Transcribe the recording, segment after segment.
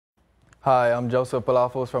Hi, I'm Joseph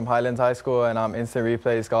Palafos from Highlands High School, and I'm Instant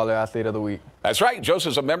Replay Scholar Athlete of the Week. That's right.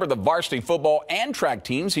 Joseph's a member of the varsity football and track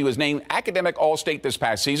teams. He was named Academic All-State this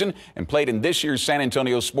past season and played in this year's San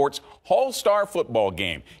Antonio Sports All-Star football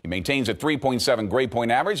game. He maintains a 3.7 grade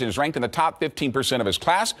point average and is ranked in the top 15% of his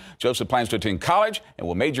class. Joseph plans to attend college and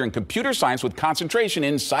will major in computer science with concentration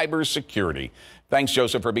in cybersecurity. Thanks,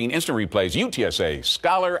 Joseph, for being Instant Replay's UTSA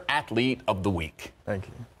Scholar Athlete of the Week. Thank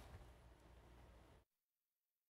you.